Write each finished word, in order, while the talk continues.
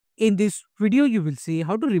In this video, you will see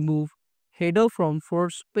how to remove header from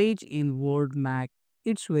first page in Word Mac.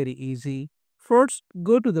 It's very easy. First,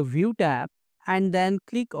 go to the View tab and then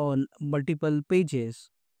click on Multiple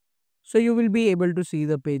Pages. So you will be able to see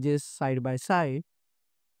the pages side by side.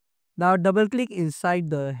 Now double click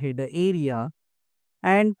inside the header area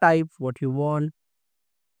and type what you want.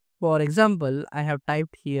 For example, I have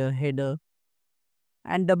typed here header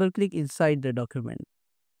and double click inside the document.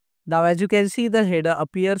 Now as you can see, the header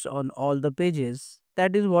appears on all the pages.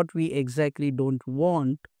 That is what we exactly don't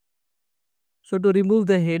want. So to remove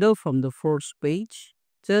the header from the first page,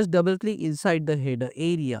 just double click inside the header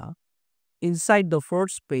area. Inside the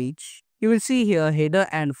first page, you will see here header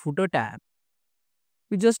and footer tab.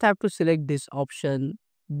 You just have to select this option,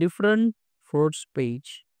 different first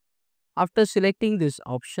page. After selecting this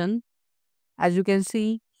option, as you can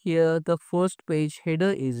see here, the first page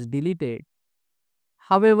header is deleted.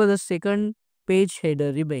 However, the second page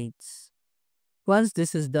header remains. Once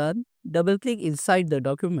this is done, double click inside the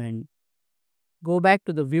document. Go back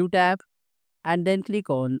to the View tab and then click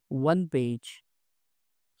on One Page.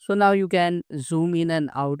 So now you can zoom in and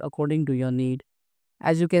out according to your need.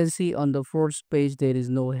 As you can see on the first page there is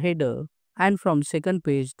no header, and from second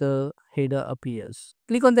page the header appears.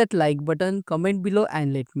 Click on that like button, comment below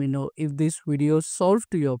and let me know if this video solved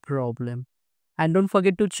to your problem. And don't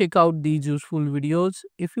forget to check out these useful videos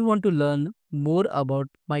if you want to learn more about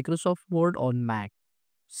Microsoft Word on Mac.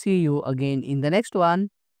 See you again in the next one.